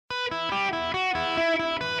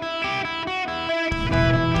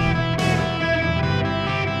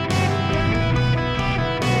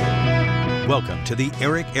Welcome to the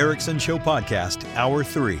Eric Erickson Show Podcast, Hour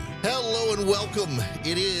 3. Hello and welcome.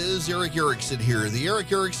 It is Eric Erickson here, the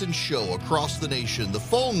Eric Erickson Show across the nation. The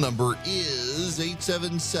phone number is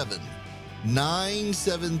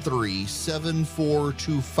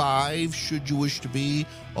 877-973-7425. Should you wish to be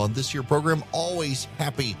on this here program, always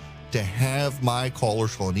happy to have my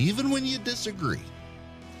callers phone, even when you disagree.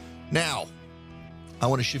 Now, I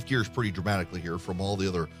want to shift gears pretty dramatically here from all the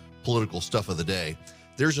other political stuff of the day.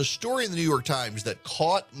 There's a story in the New York Times that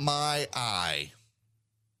caught my eye.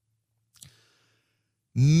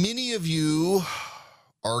 Many of you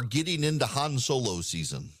are getting into Han Solo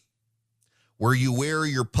season, where you wear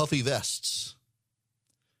your puffy vests.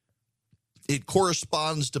 It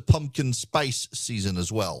corresponds to pumpkin spice season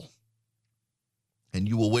as well. And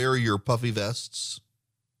you will wear your puffy vests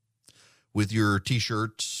with your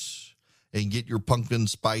T-shirts and get your pumpkin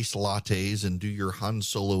spice lattes and do your Han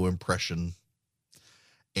Solo impression.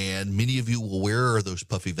 And many of you will wear those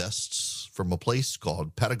puffy vests from a place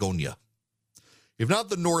called Patagonia. If not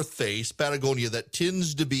the North Face, Patagonia, that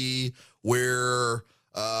tends to be where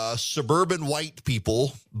suburban white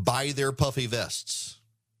people buy their puffy vests.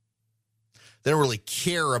 They don't really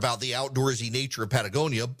care about the outdoorsy nature of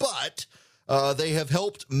Patagonia, but they have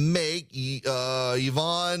helped make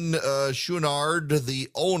Yvon Chouinard, the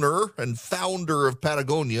owner and founder of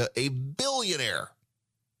Patagonia, a billionaire.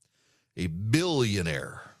 A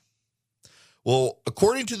billionaire. Well,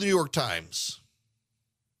 according to the New York Times,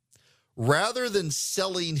 rather than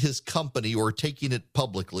selling his company or taking it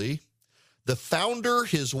publicly, the founder,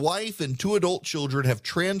 his wife, and 2 adult children have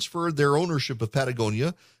transferred their ownership of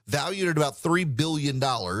Patagonia, valued at about $3 billion,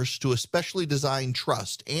 to a specially designed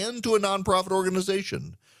trust and to a nonprofit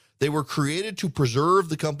organization. They were created to preserve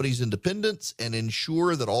the company's independence and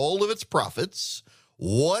ensure that all of its profits,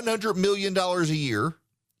 $100 million a year,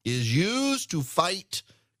 is used to fight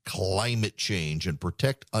climate change and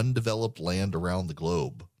protect undeveloped land around the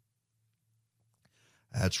globe.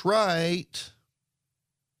 That's right.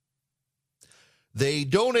 They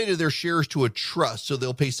donated their shares to a trust, so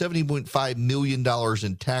they'll pay $70.5 million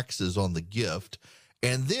in taxes on the gift.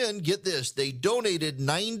 And then, get this, they donated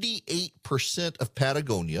 98% of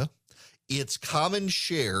Patagonia, its common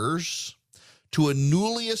shares, to a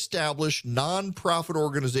newly established nonprofit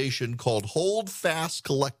organization called Hold Fast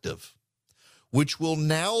Collective, which will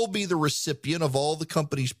now be the recipient of all the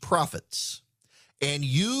company's profits and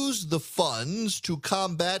use the funds to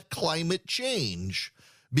combat climate change.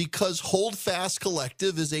 Because Hold Fast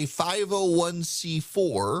Collective is a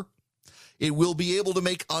 501c4, it will be able to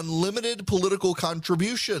make unlimited political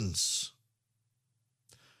contributions.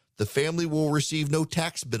 The family will receive no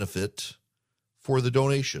tax benefit for the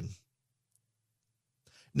donation.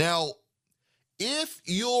 Now, if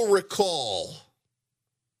you'll recall,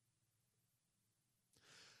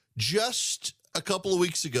 just a couple of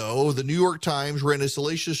weeks ago, the New York Times ran a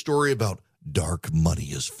salacious story about dark money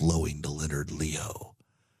is flowing to Leonard Leo.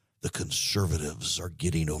 The conservatives are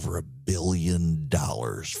getting over $1 billion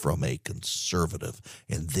from a conservative,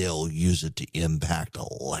 and they'll use it to impact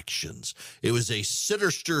elections. It was a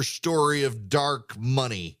sinister story of dark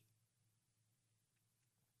money.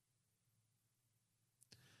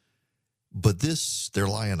 But this, they're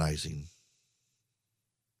lionizing.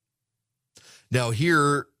 Now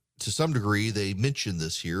here, to some degree, they mention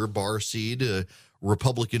this here. Barseed, a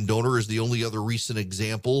Republican donor, is the only other recent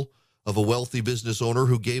example of a wealthy business owner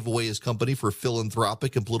who gave away his company for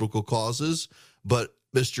philanthropic and political causes. But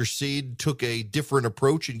Mr. Seed took a different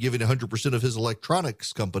approach in giving 100% of his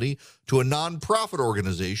electronics company to a nonprofit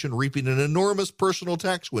organization, reaping an enormous personal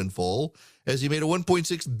tax windfall as he made a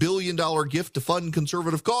 $1.6 billion gift to fund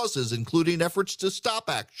conservative causes, including efforts to stop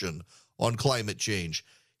action on climate change.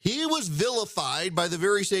 He was vilified by the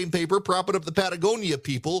very same paper propping up the Patagonia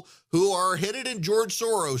people who are headed in George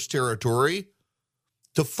Soros territory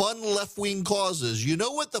to fund left-wing causes. You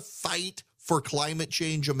know what the fight for climate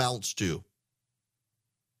change amounts to?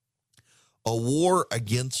 A war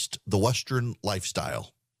against the Western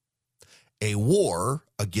lifestyle. A war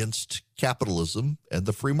against capitalism and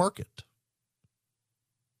the free market.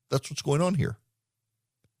 That's what's going on here.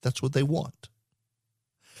 That's what they want.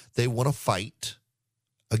 They want to fight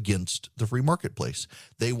against the free marketplace.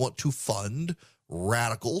 They want to fund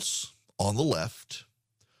radicals on the left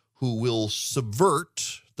who will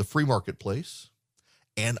subvert the free marketplace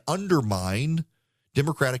and undermine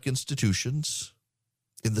democratic institutions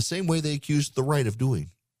in the same way they accused the right of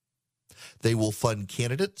doing. They will fund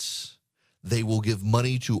candidates. They will give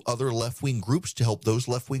money to other left-wing groups to help those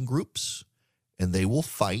left-wing groups, and they will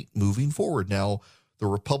fight moving forward. Now, the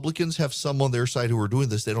Republicans have some on their side who are doing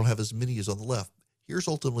this. They don't have as many as on the left. Here's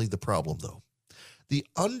ultimately the problem, though. The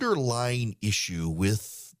underlying issue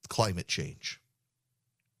with climate change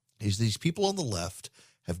is these people on the left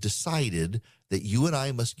have decided that you and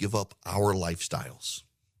I must give up our lifestyles.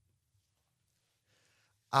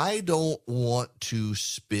 I don't want to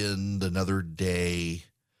spend another day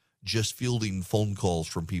just fielding phone calls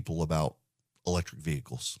from people about electric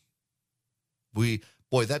vehicles. Boy,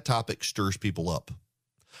 that topic stirs people up.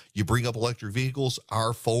 You bring up electric vehicles,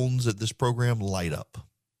 our phones at this program light up.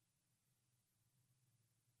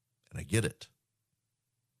 And I get it.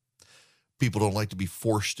 People don't like to be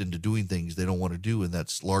forced into doing things they don't want to do, and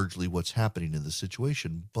that's largely what's happening in this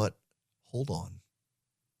situation. But hold on.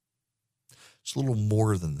 It's a little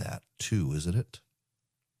more than that, too, isn't it?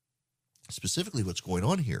 Specifically, what's going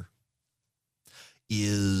on here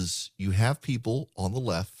is you have people on the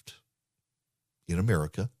left in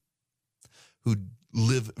America who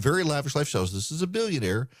live very lavish lifestyles. This is a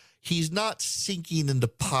billionaire. He's not sinking into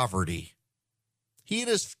poverty. He and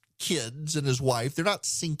his kids and his wife, they're not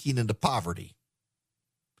sinking into poverty.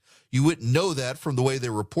 You wouldn't know that from the way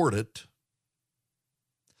they report it,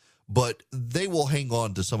 but they will hang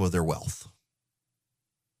on to some of their wealth.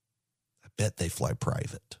 I bet they fly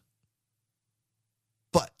private.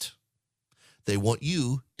 But they want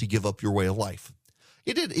you to give up your way of life.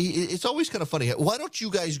 It's always kind of funny. Why don't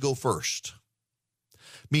you guys go first?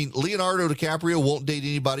 I mean, Leonardo DiCaprio won't date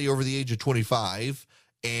anybody over the age of 25,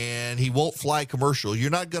 and he won't fly commercial.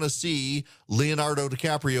 You're not going to see Leonardo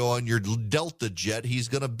DiCaprio on your Delta jet. He's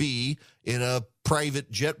going to be in a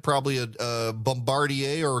private jet, probably a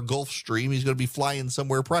Bombardier or a Gulfstream. He's going to be flying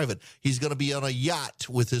somewhere private. He's going to be on a yacht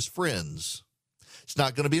with his friends. It's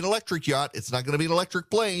not going to be an electric yacht. It's not going to be an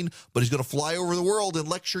electric plane, but he's going to fly over the world and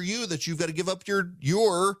lecture you that you've got to give up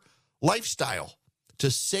your lifestyle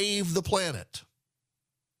to save the planet.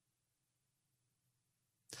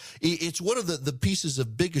 It's one of the pieces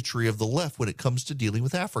of bigotry of the left when it comes to dealing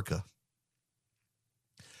with Africa.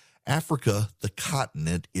 Africa, the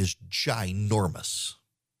continent, is ginormous.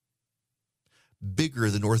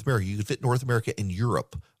 Bigger than North America. You could fit North America and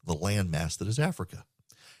Europe, the landmass that is Africa.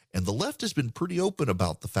 And the left has been pretty open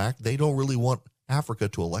about the fact they don't really want Africa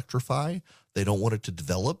to electrify. They don't want it to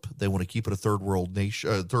develop. They want to keep it a third world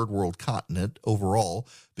nation, third world continent overall,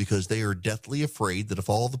 because they are deathly afraid that if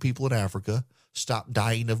all the people in Africa stop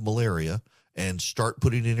dying of malaria and start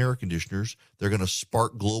putting in air conditioners, they're going to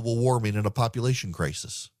spark global warming and a population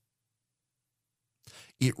crisis.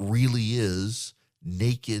 It really is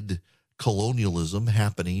naked colonialism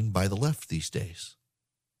happening by the left these days.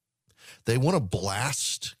 They want to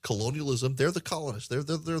blast colonialism. They're the colonists. They're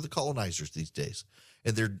the colonizers these days.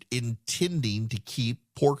 And they're intending to keep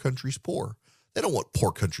poor countries poor. They don't want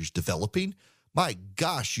poor countries developing. My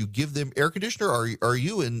gosh, you give them air conditioner? Are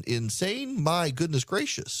you insane? My goodness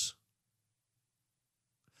gracious.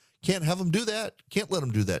 Can't have them do that. Can't let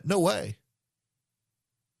them do that. No way.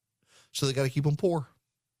 So they got to keep them poor.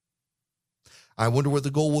 I wonder what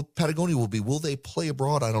the goal with Patagonia will be. Will they play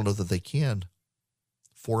abroad? I don't know that they can.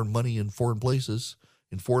 Foreign money in foreign places,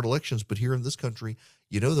 in foreign elections, but here in this country,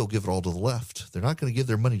 they'll give it all to the left. They're not going to give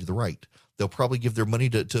their money to the right. They'll probably give their money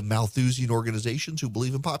to Malthusian organizations who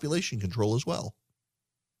believe in population control as well.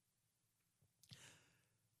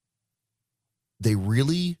 They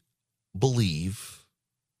really believe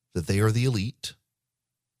that they are the elite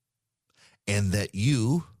and that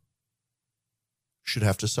you should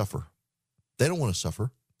have to suffer. They don't want to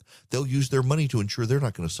suffer. They'll use their money to ensure they're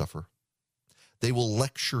not going to suffer. They will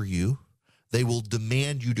lecture you. They will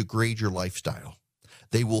demand you degrade your lifestyle.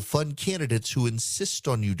 They will fund candidates who insist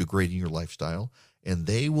on you degrading your lifestyle, and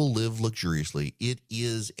they will live luxuriously. It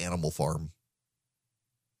is Animal Farm.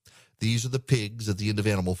 These are the pigs at the end of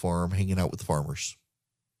Animal Farm hanging out with the farmers.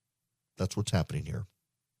 That's what's happening here.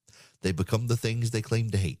 They become the things they claim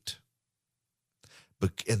to hate.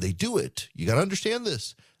 And they do it. You got to understand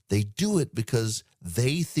this. They do it because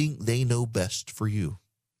they think they know best for you.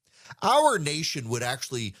 Our nation would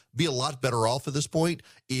actually be a lot better off at this point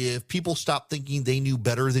if people stopped thinking they knew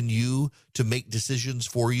better than you to make decisions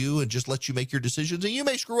for you and just let you make your decisions. And you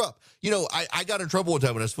may screw up. I got in trouble one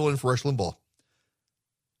time when I was filling in for Rush Limbaugh.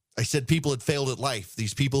 I said people had failed at life.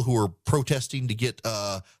 These people who were protesting to get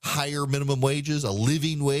higher minimum wages, a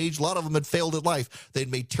living wage, a lot of them had failed at life.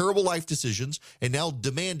 They'd made terrible life decisions and now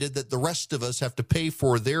demanded that the rest of us have to pay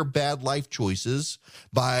for their bad life choices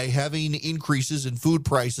by having increases in food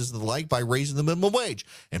prices and the like by raising the minimum wage.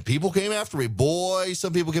 And people came after me. Boy,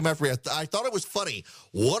 some people came after me. I thought it was funny.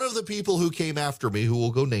 One of the people who came after me, who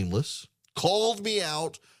will go nameless, called me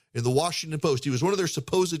out in the Washington Post. He was one of their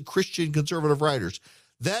supposed Christian conservative writers.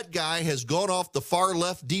 That guy has gone off the far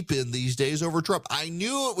left deep end these days over Trump. I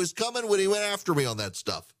knew it was coming when he went after me on that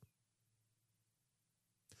stuff.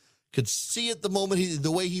 Could see it the moment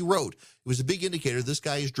the way he wrote. It was a big indicator. This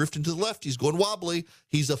guy is drifting to the left. He's going wobbly.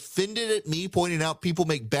 He's offended at me, pointing out people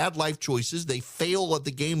make bad life choices. They fail at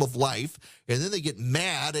the game of life, and then they get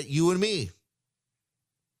mad at you and me.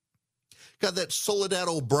 Got that Soledad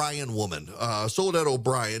O'Brien woman. Soledad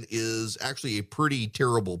O'Brien is actually a pretty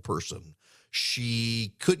terrible person.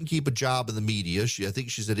 She couldn't keep a job in the media. I think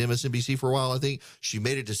she's at MSNBC for a while. I think she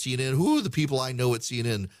made it to CNN. Who are the people I know at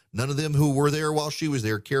CNN? None of them who were there while she was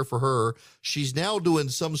there care for her. She's now doing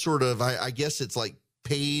some sort of, I guess it's like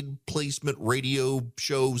paid placement radio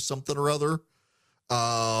show, something or other.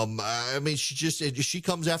 I mean, she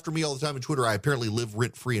comes after me all the time on Twitter. I apparently live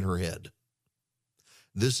rent-free in her head.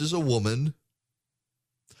 This is a woman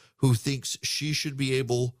who thinks she should be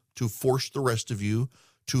able to force the rest of you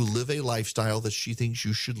to live a lifestyle that she thinks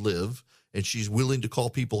you should live, and she's willing to call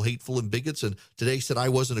people hateful and bigots. And today said I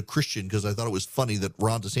wasn't a Christian because I thought it was funny that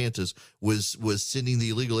Ron DeSantis was sending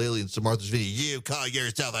the illegal aliens to Martha's Vineyard. You call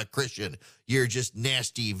yourself a Christian. You're just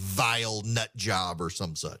nasty, vile nut job or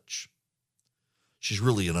some such. She's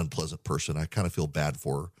really an unpleasant person. I kind of feel bad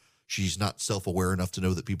for her. She's not self-aware enough to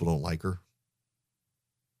know that people don't like her.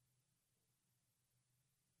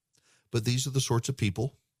 But these are the sorts of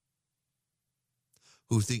people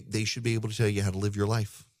who think they should be able to tell you how to live your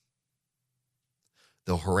life.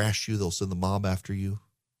 They'll harass you. They'll send the mob after you.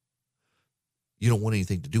 You don't want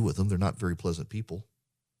anything to do with them. They're not very pleasant people.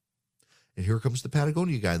 And here comes the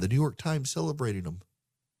Patagonia guy, the New York Times celebrating them,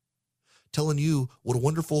 telling you what a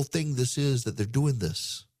wonderful thing this is that they're doing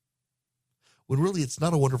this. When really it's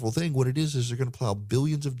not a wonderful thing. What it is they're going to plow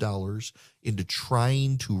billions of dollars into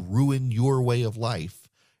trying to ruin your way of life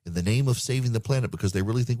in the name of saving the planet because they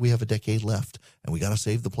really think we have a decade left and we got to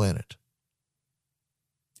save the planet.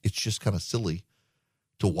 It's just kind of silly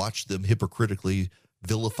to watch them hypocritically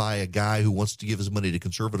vilify a guy who wants to give his money to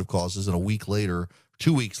conservative causes and a week later,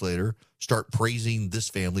 2 weeks later, start praising this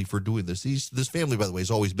family for doing this. This family, by the way,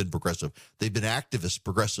 has always been progressive. They've been activist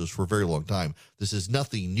progressives for a very long time. This is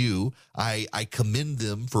nothing new. I commend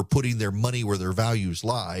them for putting their money where their values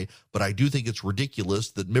lie, but I do think it's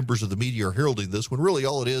ridiculous that members of the media are heralding this when really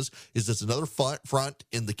all it is it's another front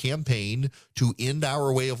in the campaign to end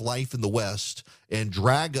our way of life in the West and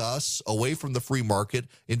drag us away from the free market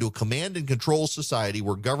into a command and control society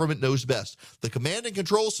where government knows best. The command and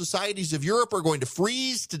control societies of Europe are going to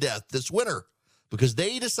freeze to death this winter because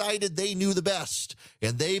they decided they knew the best,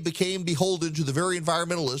 and they became beholden to the very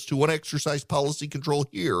environmentalists who want to exercise policy control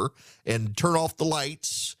here and turn off the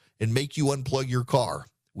lights and make you unplug your car.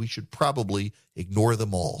 We should probably ignore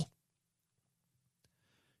them all.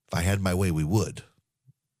 If I had my way, we would.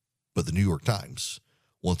 But the New York Times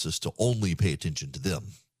wants us to only pay attention to them,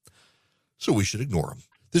 so we should ignore them.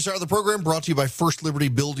 This hour of the program brought to you by First Liberty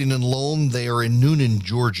Building and Loan. They are in Noonan,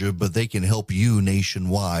 Georgia, but they can help you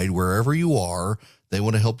nationwide. Wherever you are, they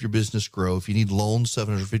want to help your business grow. If you need loans,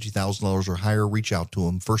 $750,000 or higher, reach out to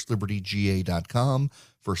them, firstlibertyga.com,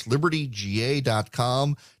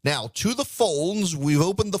 firstlibertyga.com. Now, to the phones, we've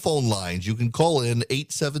opened the phone lines. You can call in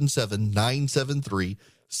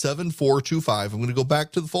 877-973-7425. I'm going to go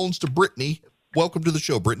back to the phones to Brittany. Welcome to the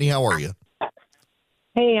show, Brittany. How are you?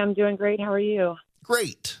 Hey, I'm doing great. How are you?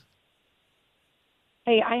 Great.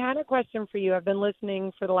 Hey, I had a question for you. I've been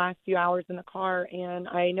listening for the last few hours in the car, and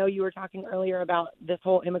I know you were talking earlier about this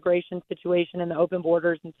whole immigration situation and the open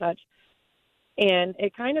borders and such. And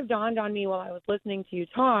it kind of dawned on me while I was listening to you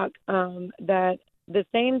talk that the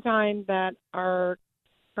same time that our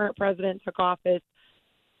current president took office,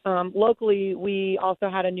 locally we also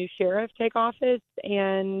had a new sheriff take office,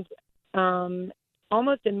 and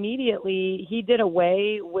almost immediately he did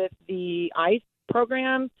away with the ICE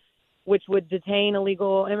program, which would detain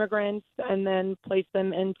illegal immigrants and then place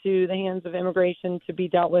them into the hands of immigration to be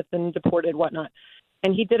dealt with and deported, whatnot.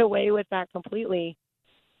 And he did away with that completely.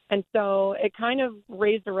 And so it kind of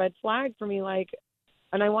raised a red flag for me,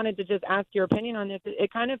 and I wanted to just ask your opinion on this.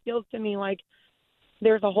 It kind of feels to me like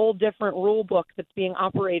there's a whole different rule book that's being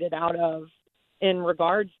operated out of in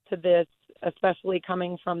regards to this, especially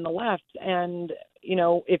coming from the left. And,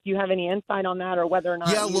 if you have any insight on that or whether or not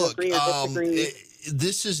you agree or disagree.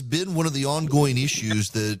 This has been one of the ongoing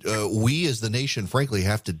issues that we as the nation, frankly,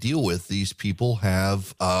 have to deal with. These people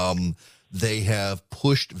have, they have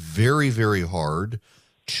pushed very, very hard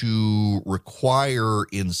to require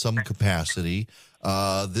in some capacity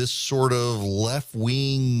this sort of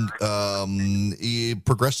left-wing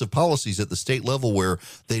progressive policies at the state level where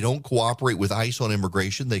they don't cooperate with ICE on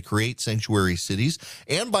immigration. They create sanctuary cities.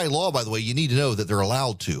 And by law, by the way, you need to know that they're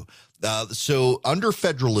allowed to. So under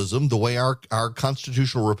federalism, the way our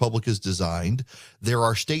constitutional republic is designed, there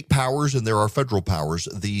are state powers and there are federal powers.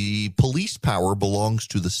 The police power belongs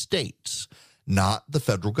to the states, not the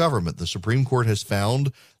federal government. The Supreme Court has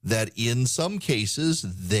found that in some cases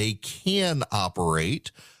they can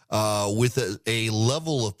operate with a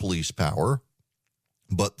level of police power,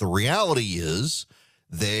 but the reality is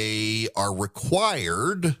they are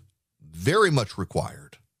required, very much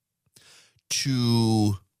required,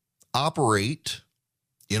 to operate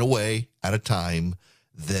in a way at a time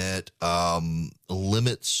that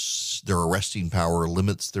limits their arresting power,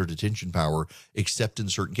 limits their detention power, except in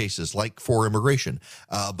certain cases, like for immigration.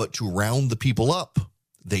 But to round the people up,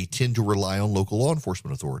 they tend to rely on local law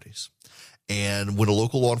enforcement authorities. And when a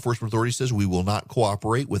local law enforcement authority says we will not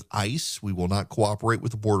cooperate with ICE, we will not cooperate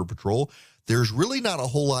with the Border Patrol, there's really not a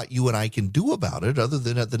whole lot you and I can do about it other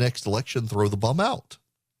than at the next election throw the bum out.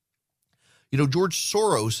 You know, George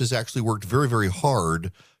Soros has actually worked very, very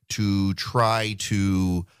hard to try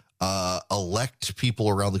to elect people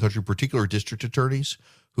around the country, particular district attorneys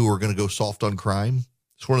who are going to go soft on crime.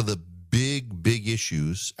 It's one of the big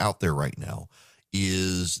issues out there right now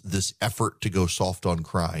is this effort to go soft on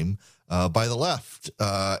crime by the left.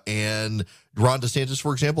 And Ron DeSantis,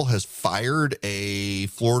 for example, has fired a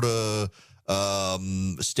Florida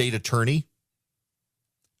state attorney,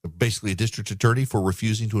 basically a district attorney, for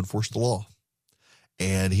refusing to enforce the law.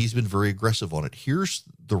 And he's been very aggressive on it. Here's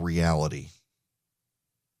the reality.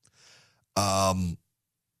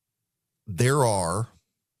 There are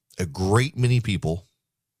a great many people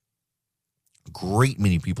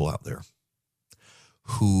out there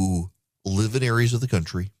who live in areas of the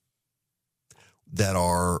country that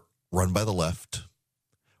are run by the left,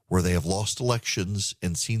 where they have lost elections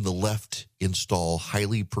and seen the left install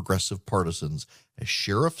highly progressive partisans as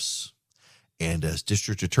sheriffs and as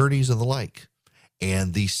district attorneys and the like.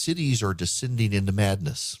 And these cities are descending into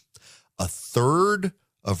madness. A third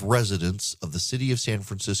of residents of the city of San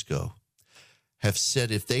Francisco have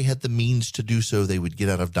said if they had the means to do so, they would get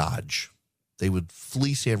out of Dodge. They would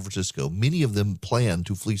flee San Francisco. Many of them plan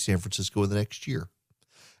to flee San Francisco in the next year.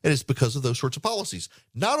 And it's because of those sorts of policies.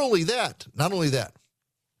 Not only that,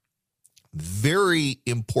 very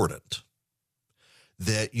important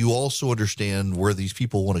that you also understand where these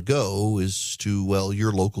people want to go is to, well,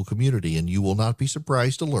 your local community. And you will not be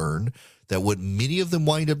surprised to learn that what many of them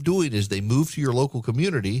wind up doing is they move to your local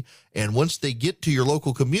community. And once they get to your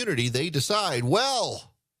local community, they decide,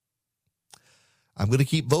 well, I'm going to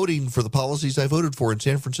keep voting for the policies I voted for in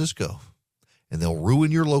San Francisco. And they'll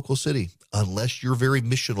ruin your local city unless you're very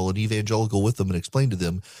missional and evangelical with them and explain to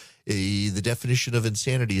them the definition of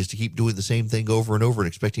insanity is to keep doing the same thing over and over and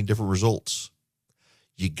expecting different results.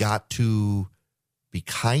 You got to be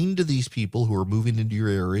kind to these people who are moving into your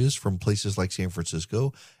areas from places like San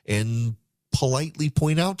Francisco and politely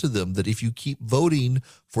point out to them that if you keep voting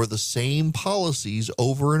for the same policies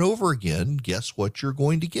over and over again, guess what you're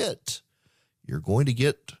going to get? You're going to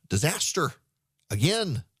get disaster.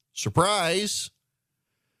 Again, surprise.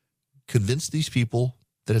 Convince these people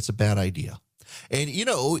that it's a bad idea. And,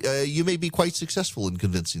 you may be quite successful in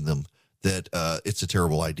convincing them that it's a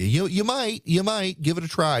terrible idea. You might give it a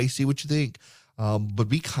try, see what you think, but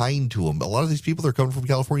be kind to them. A lot of these people that are coming from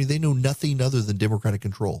California, they know nothing other than Democratic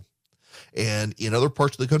control. And in other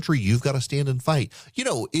parts of the country, you've got to stand and fight.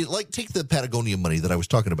 Take the Patagonia money that I was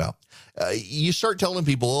talking about. You start telling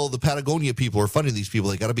people, oh, the Patagonia people are funding these people.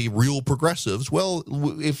 They got to be real progressives. Well,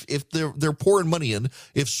 if they're pouring money in,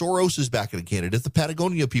 if Soros is backing a candidate, if the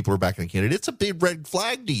Patagonia people are backing a candidate, it's a big red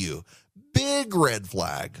flag to you. Big red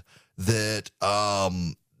flag that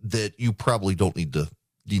you probably don't need to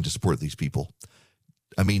support these people.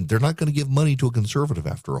 I mean, they're not going to give money to a conservative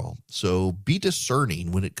after all. So be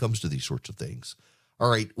discerning when it comes to these sorts of things. All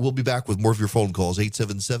right, we'll be back with more of your phone calls,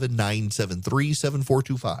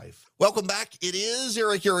 877-973-7425. Welcome back. It is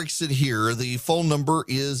Eric Erickson here. The phone number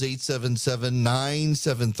is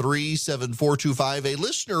 877-973-7425. A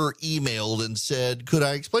listener emailed and said, could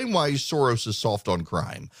I explain why Soros is soft on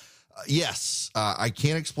crime? Yes, I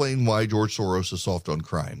can explain why George Soros is soft on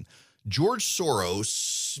crime. George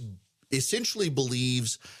Soros essentially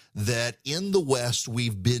believes that in the West,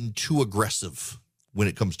 we've been too aggressive when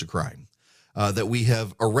it comes to crime, that we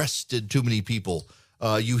have arrested too many people.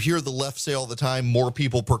 You hear the left say all the time, more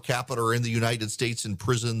people per capita are in the United States in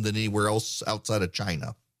prison than anywhere else outside of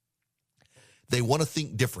China. They want to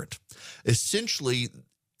think different. Essentially,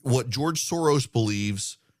 what George Soros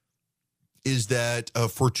believes is that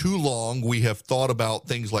for too long we have thought about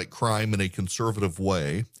things like crime in a conservative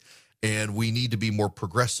way, and we need to be more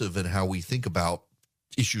progressive in how we think about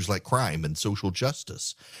issues like crime and social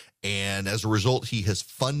justice. And as a result, he has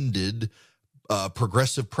funded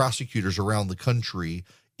progressive prosecutors around the country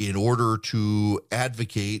in order to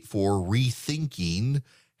advocate for rethinking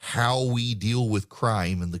how we deal with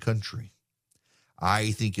crime in the country.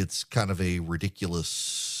 I think it's kind of a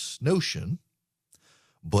ridiculous notion,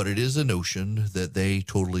 but it is a notion that they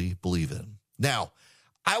totally believe in. Now,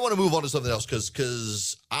 I want to move on to something else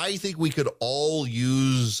because I think we could all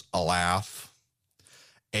use a laugh.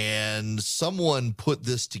 And someone put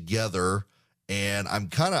this together, and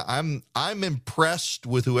I'm impressed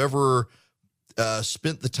with whoever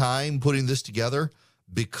spent the time putting this together,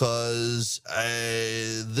 because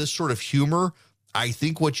this sort of humor, I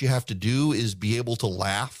think what you have to do is be able to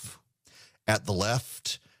laugh at the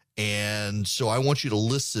left. And so I want you to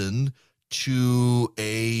listen to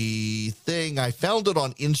a thing. I found it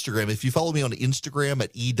on Instagram. If you follow me on Instagram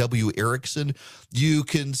at EW Erickson, you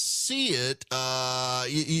can see it.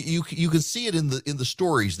 You can see it in the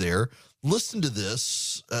stories there. Listen to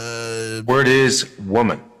this. Word is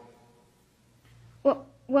woman. Well,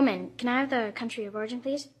 woman. Can I have the country of origin,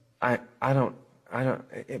 please? I don't.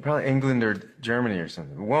 Probably England or Germany or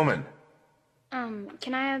something. Woman.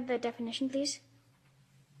 Can I have the definition, please?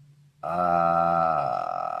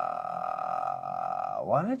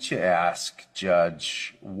 Why don't you ask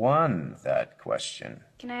Judge 1 that question?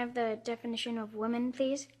 Can I have the definition of woman,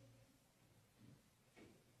 please?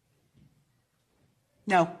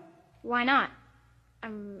 No. Why not?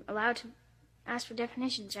 I'm allowed to ask for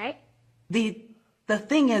definitions, right? The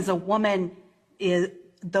thing is, a woman is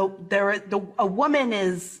a woman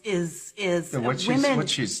is women. What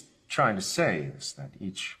she's trying to say is that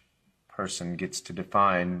each person gets to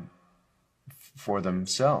define for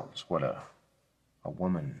themselves what a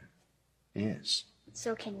woman is.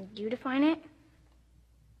 So can you define it?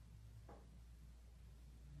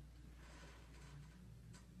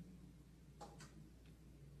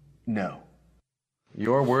 No.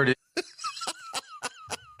 Your word is...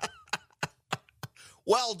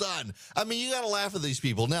 Well done. I mean, you got to laugh at these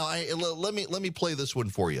people. Now, let me play this one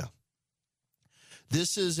for you.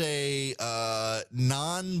 This is a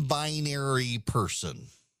non-binary person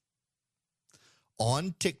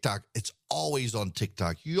on TikTok. It's always on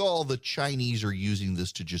TikTok. All the Chinese are using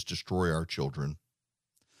this to just destroy our children.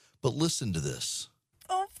 But listen to this.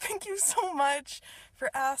 Oh, thank you so much for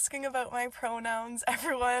asking about my pronouns.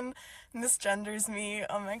 Everyone misgenders me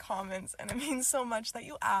on my comments, and it means so much that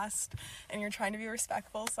you asked, and you're trying to be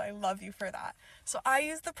respectful, so I love you for that. So I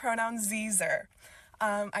use the pronoun Zer.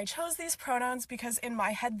 I chose these pronouns because in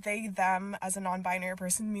my head, they, them, as a non-binary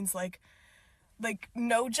person means like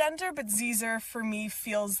no gender, but Zer for me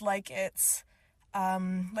feels like it's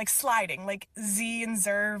like sliding, like Z and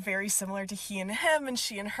Zer, very similar to he and him and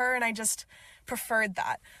she and her, and I just preferred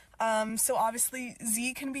that. So obviously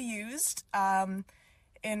Z can be used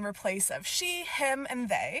in replace of she, him, and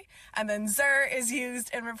they, and then Zer is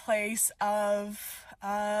used in replace of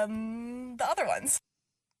the other ones.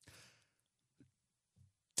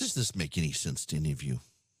 Does this make any sense to any of you?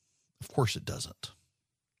 Of course it doesn't.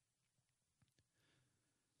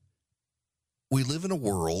 We live in a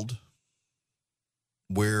world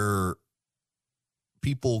where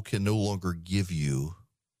people can no longer give you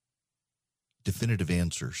definitive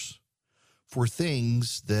answers for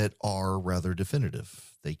things that are rather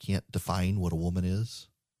definitive. They can't define what a woman is.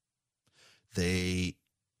 They,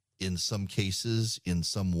 in some cases, in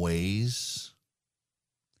some ways,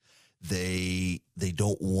 they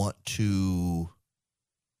don't want to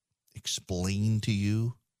explain to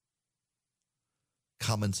you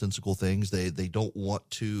commonsensical things. They don't want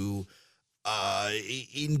to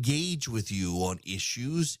engage with you on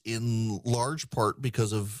issues, in large part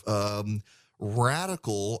because of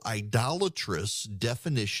radical, idolatrous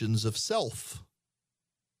definitions of self.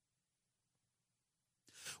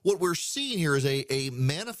 What we're seeing here is a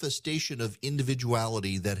manifestation of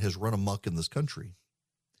individuality that has run amok in this country,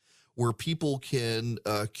 where people can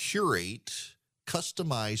curate,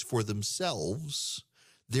 customize for themselves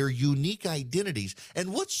their unique identities.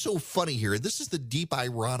 And what's so funny here, and this is the deep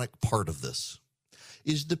ironic part of this,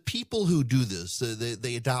 is the people who do this,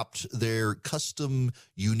 they adopt their custom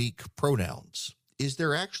unique pronouns, is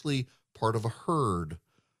they're actually part of a herd,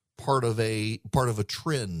 part of a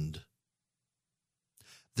trend.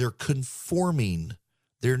 They're conforming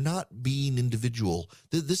They're not being individual.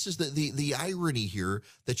 This is the irony here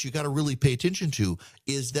that you got to really pay attention to,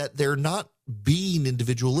 is that they're not being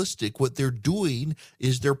individualistic. What they're doing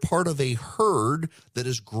is they're part of a herd that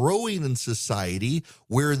is growing in society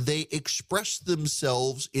where they express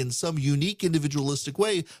themselves in some unique individualistic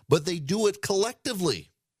way, but they do it collectively.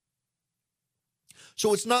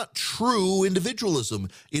 So it's not true individualism.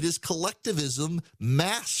 It is collectivism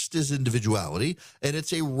masked as individuality, and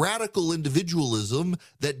it's a radical individualism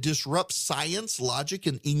that disrupts science, logic,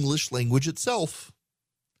 and English language itself.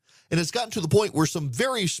 And it's gotten to the point where some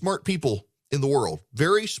very smart people in the world,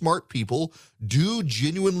 very smart people, do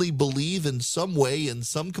genuinely believe in some way, in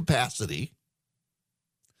some capacity,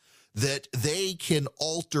 that they can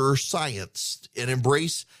alter science and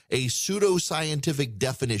embrace a pseudoscientific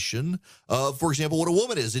definition of, for example, what a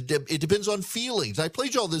woman is. It depends on feelings. I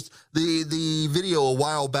played you all this, the video a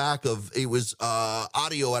while back of, it was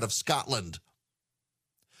audio out of Scotland,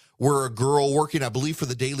 where a girl working, I believe, for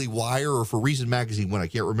the Daily Wire or for Reason Magazine, when I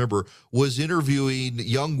can't remember, was interviewing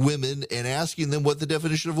young women and asking them what the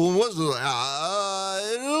definition of a woman was. Like,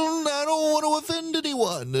 I don't want to offend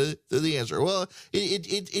anyone. The answer, well,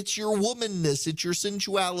 it's your womanness, it's your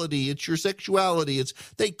sensuality, it's your sexuality.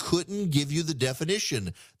 They couldn't give you the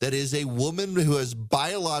definition. That is a woman who has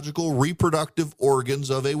biological reproductive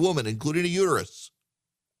organs of a woman, including a uterus.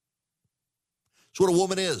 That's what a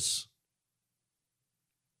woman is.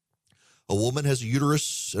 A woman has a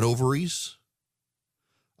uterus and ovaries.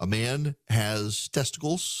 A man has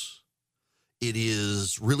testicles. It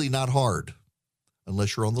is really not hard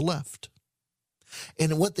unless you're on the left.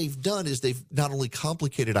 And what they've done is they've not only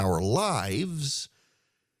complicated our lives,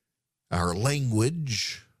 our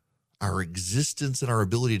language, our existence, and our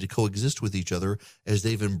ability to coexist with each other, as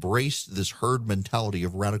they've embraced this herd mentality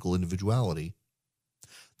of radical individuality.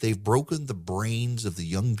 They've broken the brains of the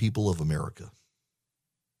young people of America,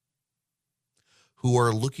 who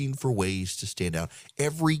are looking for ways to stand out.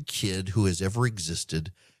 Every kid who has ever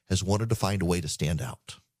existed has wanted to find a way to stand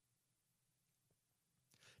out.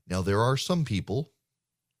 Now, there are some people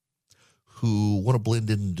who want to blend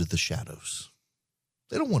into the shadows.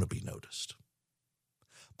 They don't want to be noticed.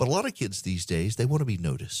 But a lot of kids these days, they want to be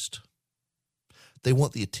noticed. They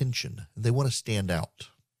want the attention, and they want to stand out.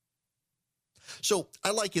 So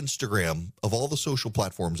I like Instagram. Of all the social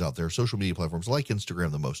platforms out there, social media platforms, I like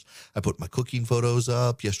Instagram the most. I put my cooking photos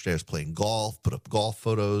up. Yesterday I was playing golf, put up golf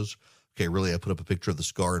photos. Okay, really, I put up a picture of the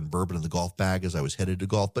cigar and bourbon in the golf bag as I was headed to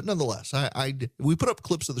golf. But nonetheless, we put up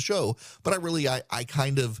clips of the show, but I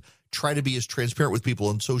kind of try to be as transparent with people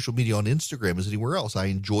on social media on Instagram as anywhere else. I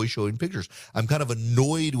enjoy showing pictures. I'm kind of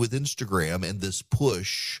annoyed with Instagram and this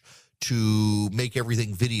push to make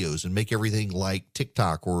everything videos and make everything like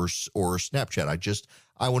TikTok or Snapchat.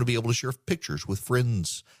 I want to be able to share pictures with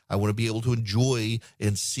friends. I want to be able to enjoy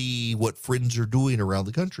and see what friends are doing around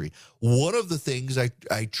the country. One of the things I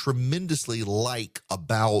tremendously like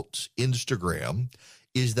about Instagram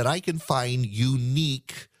is that I can find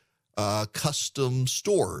unique custom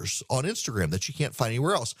stores on Instagram that you can't find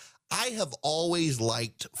anywhere else. I have always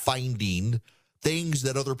liked finding things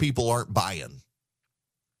that other people aren't buying.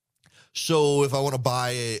 So if I want to buy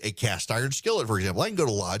a cast iron skillet, for example, I can go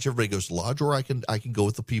to Lodge. Everybody goes to Lodge, or I can go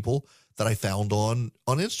with the people that I found on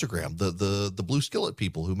Instagram, the Blue Skillet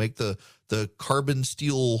people who make the carbon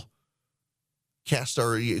steel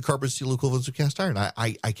carbon steel equivalents of cast iron.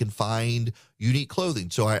 I can find unique clothing.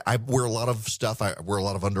 So I wear a lot of stuff. I wear a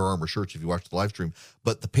lot of Under Armour shirts if you watch the live stream.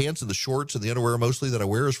 But the pants and the shorts and the underwear mostly that I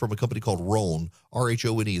wear is from a company called Rhone,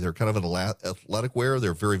 R-H-O-N-E. They're kind of an athletic wear.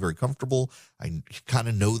 They're very, very comfortable. I kind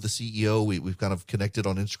of know the CEO. We've kind of connected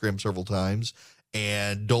on Instagram several times,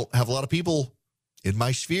 and don't have a lot of people in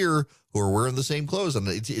my sphere who are wearing the same clothes. And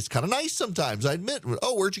it's kind of nice sometimes, I admit.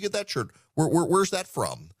 Oh, where'd you get that shirt? Where's that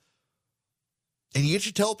from? And you get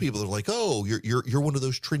to tell people, they're like, oh, you're one of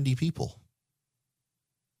those trendy people.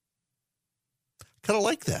 Kind of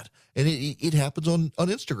like that. And it happens on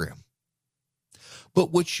Instagram.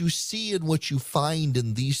 But what you see and what you find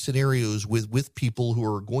in these scenarios with people who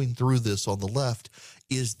are going through this on the left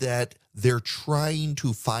is that they're trying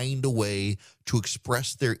to find a way to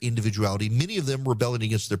express their individuality. Many of them rebelling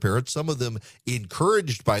against their parents. Some of them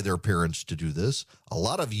encouraged by their parents to do this. A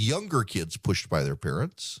lot of younger kids pushed by their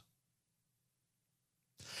parents.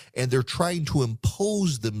 And they're trying to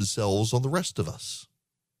impose themselves on the rest of us.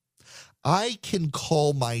 I can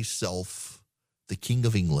call myself the King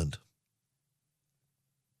of England.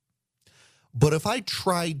 But if I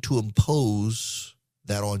tried to impose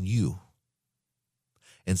that on you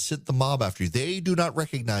and sent the mob after you, they do not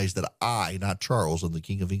recognize that I, not Charles, am the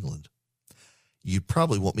King of England. You'd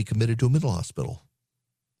probably want me committed to a mental hospital.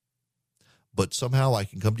 but somehow I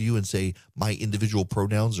can come to you and say my individual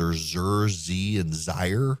pronouns are Zer, Z, and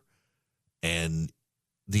Zyre, and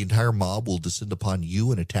the entire mob will descend upon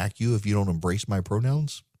you and attack you if you don't embrace my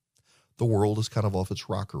pronouns. The world is kind of off its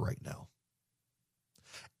rocker right now.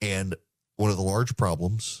 And one of the large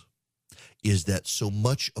problems is that so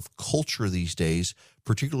much of culture these days,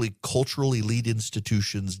 particularly cultural elite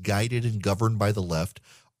institutions guided and governed by the left,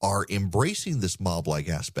 are embracing this mob-like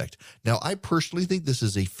aspect. Now, I personally think this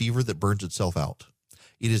is a fever that burns itself out.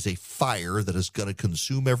 It is a fire that is going to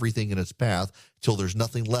consume everything in its path till there's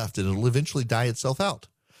nothing left, and it'll eventually die itself out.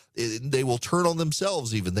 They will turn on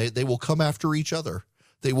themselves even. They will come after each other.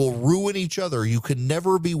 They will ruin each other. You can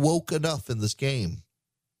never be woke enough in this game.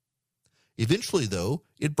 Eventually, though,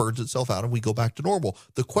 it burns itself out and we go back to normal.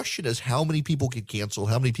 The question is how many people get canceled,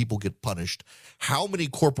 how many people get punished, how many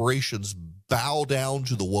corporations bow down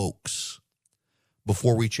to the wokes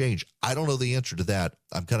before we change. I don't know the answer to that.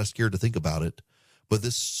 I'm kind of scared to think about it. But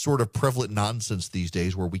this sort of prevalent nonsense these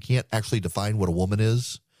days where we can't actually define what a woman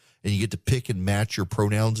is, and you get to pick and match your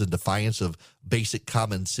pronouns in defiance of basic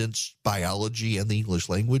common sense biology and the English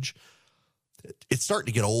language, it's starting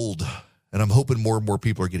to get old. And I'm hoping more and more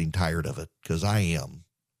people are getting tired of it, because I am.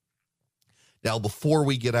 Now, before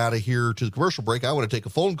we get out of here to the commercial break, I want to take a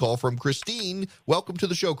phone call from Christine. Welcome to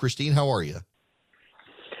the show, Christine. How are you?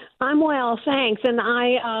 I'm well, thanks. And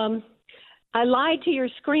I lied to your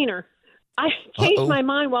screener. I changed my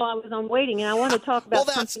mind while I was on waiting, and I want to talk about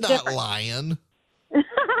that's something not different. lying.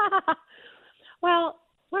 Well,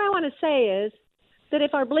 what I want to say is that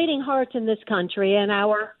if our bleeding hearts in this country and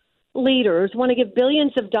our leaders want to give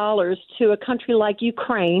billions of dollars to a country like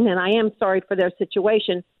Ukraine, and I am sorry for their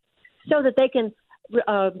situation, so that they can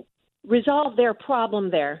resolve their problem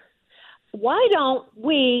there, why don't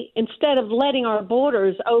we, instead of letting our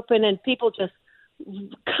borders open and people just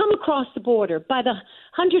come across the border by the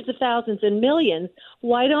hundreds of thousands and millions,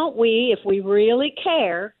 why don't we, if we really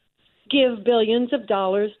care, give billions of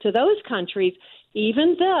dollars to those countries,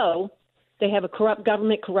 even though they have a corrupt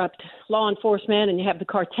government, corrupt law enforcement, and you have the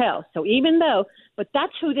cartels. So even though, but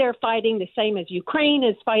that's who they're fighting, the same as Ukraine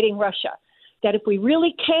is fighting Russia, that if we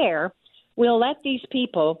really care, we'll let these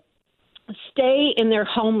people stay in their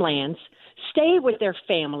homelands, stay with their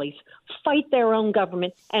families, fight their own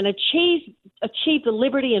government, and achieve the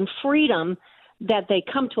liberty and freedom that they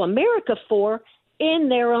come to America for in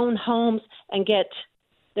their own homes and get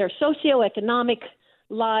their socioeconomic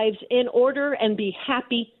lives in order and be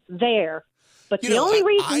happy there. But the only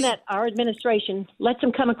reason that our administration lets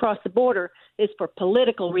them come across the border is for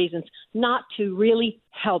political reasons, not to really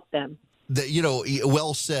help them.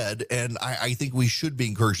 Well said, and I think we should be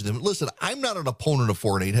encouraging them. Listen, I'm not an opponent of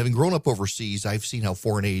foreign aid. Having grown up overseas, I've seen how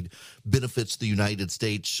foreign aid benefits the United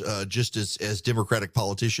States, just as Democratic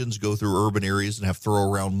politicians go through urban areas and have throw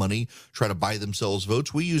around money, try to buy themselves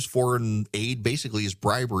votes. We use foreign aid basically as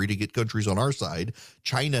bribery to get countries on our side.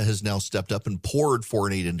 China has now stepped up and poured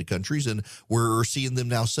foreign aid into countries, and we're seeing them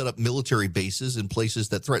now set up military bases in places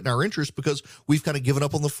that threaten our interests because we've kind of given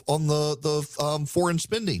up on the foreign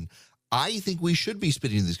spending. I think we should be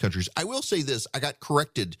spending in these countries. I will say this. I got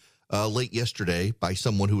corrected late yesterday by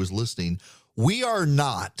someone who was listening. We are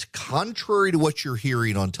not, contrary to what you're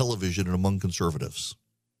hearing on television and among conservatives,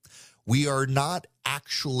 we are not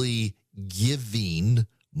actually giving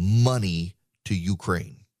money to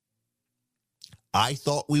Ukraine. I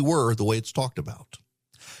thought we were, the way it's talked about.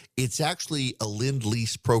 It's actually a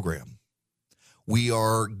Lend-Lease program. We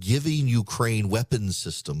are giving Ukraine weapons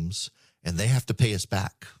systems, and they have to pay us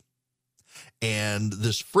back. And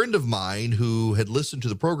this friend of mine who had listened to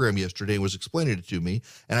the program yesterday was explaining it to me,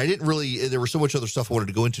 and I didn't really, there was so much other stuff I wanted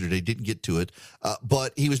to go into today, didn't get to it,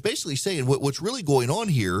 but he was basically saying what's really going on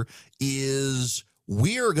here is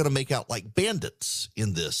we are going to make out like bandits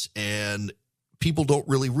in this, and people don't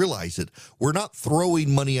really realize it. We're not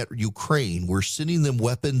throwing money at Ukraine. We're sending them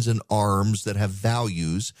weapons and arms that have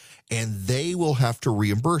values, and they will have to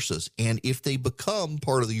reimburse us. And if they become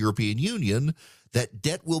part of the European Union, that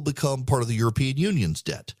debt will become part of the European Union's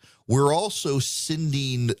debt. We're also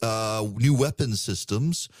sending new weapon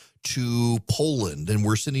systems to Poland, and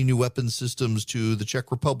we're sending new weapon systems to the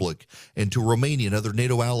Czech Republic and to Romania and other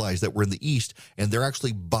NATO allies that were in the East, and they're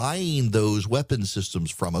actually buying those weapon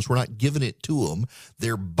systems from us. We're not giving it to them.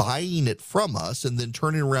 They're buying it from us and then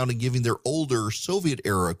turning around and giving their older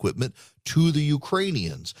Soviet-era equipment to the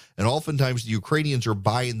Ukrainians. And oftentimes the Ukrainians are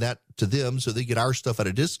buying that to them so they get our stuff at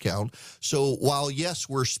a discount. So while, yes,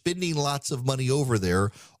 we're spending lots of money over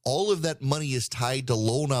there, all of that money is tied to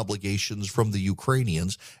loan obligations from the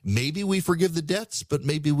Ukrainians. Maybe we forgive the debts, but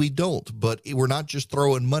maybe we don't. But we're not just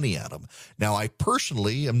throwing money at them. Now, I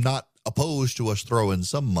personally am not opposed to us throwing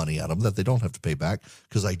some money at them that they don't have to pay back,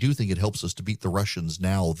 because I do think it helps us to beat the Russians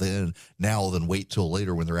now than wait till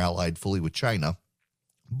later when they're allied fully with China.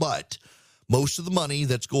 But most of the money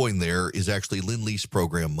that's going there is actually Lend-Lease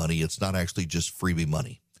program money. It's not actually just freebie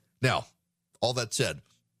money. Now, all that said,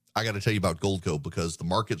 I got to tell you about Goldco, because the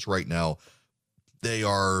markets right now, they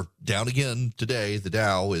are down again today. The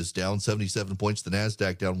Dow is down 77 points. The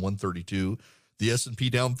NASDAQ down 132. The S&P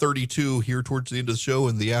down 32 here towards the end of the show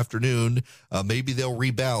in the afternoon. Maybe they'll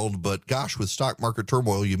rebound, but gosh, with stock market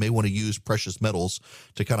turmoil, you may want to use precious metals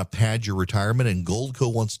to kind of pad your retirement, and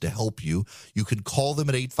Goldco wants to help you. You can call them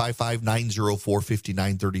at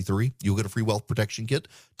 855-904-5933. You'll get a free wealth protection kit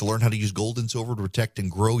to learn how to use gold and silver to protect and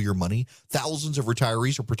grow your money. Thousands of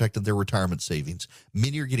retirees are protecting their retirement savings.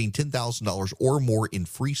 Many are getting $10,000 or more in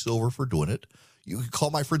free silver for doing it. You can call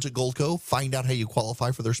my friends at Goldco, find out how you qualify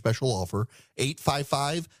for their special offer,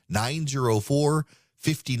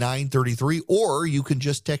 855-904-5933, or you can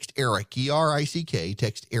just text Eric, E-R-I-C-K,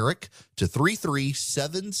 text Eric to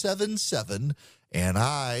 33777, and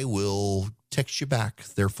I will text you back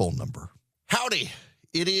their phone number. Howdy,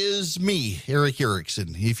 it is me, Eric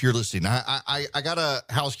Erickson, if you're listening. I got a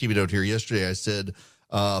housekeeping note here. Yesterday I said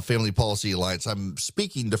Family Policy Alliance. I'm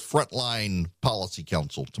speaking to Frontline Policy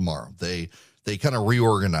Council tomorrow. They kind of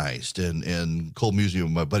reorganized, and Cole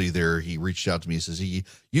Museum, my buddy there, he reached out to me and says, you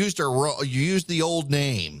used the old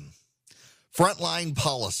name, Frontline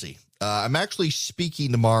Policy. I'm actually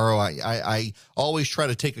speaking tomorrow. I always try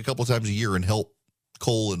to take a couple times a year and help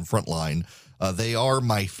Cole and Frontline. They are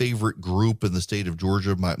my favorite group in the state of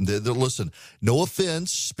Georgia. Listen, no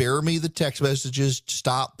offense, spare me the text messages,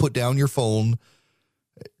 stop, put down your phone.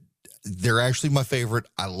 They're actually my favorite.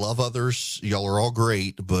 I love others. Y'all are all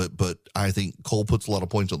great, but I think Cole puts a lot of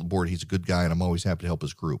points on the board. He's a good guy, and I'm always happy to help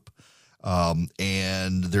his group.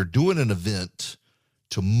 And they're doing an event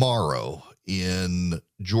tomorrow in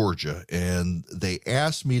Georgia, and they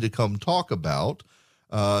asked me to come talk about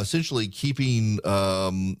essentially keeping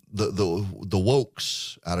the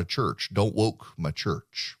wokes out of church. Don't woke my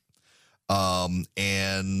church.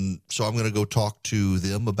 And so I'm going to go talk to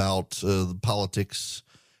them about the politics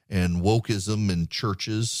and wokeism in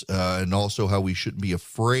churches, and also how we shouldn't be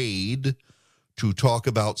afraid to talk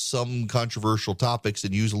about some controversial topics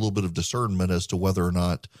and use a little bit of discernment as to whether or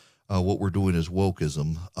not what we're doing is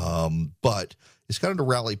wokeism. But it's kind of to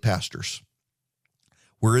rally pastors.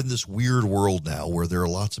 We're in this weird world now where there are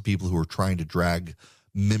lots of people who are trying to drag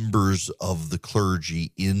members of the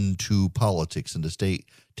clergy into politics and to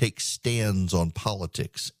take stands on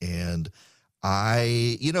politics. And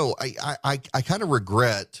I kind of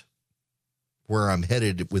regret where I'm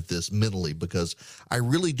headed with this mentally, because I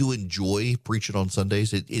really do enjoy preaching on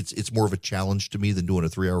Sundays. It's more of a challenge to me than doing a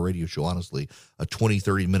 3-hour radio show. Honestly, a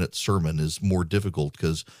 20-30 minute sermon is more difficult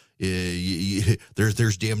because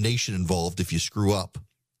there's damnation involved if you screw up.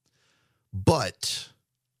 But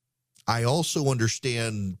I also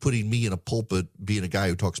understand putting me in a pulpit, being a guy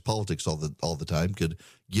who talks politics all the time, could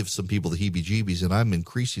give some people the heebie-jeebies, and I'm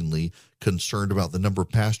increasingly concerned about the number of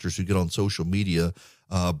pastors who get on social media,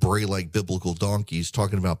 bray like biblical donkeys,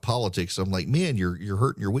 talking about politics. I'm like, man, you're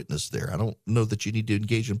hurting your witness there. I don't know that you need to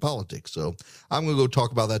engage in politics. So I'm going to go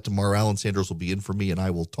talk about that tomorrow. Alan Sanders will be in for me, and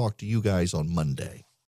I will talk to you guys on Monday.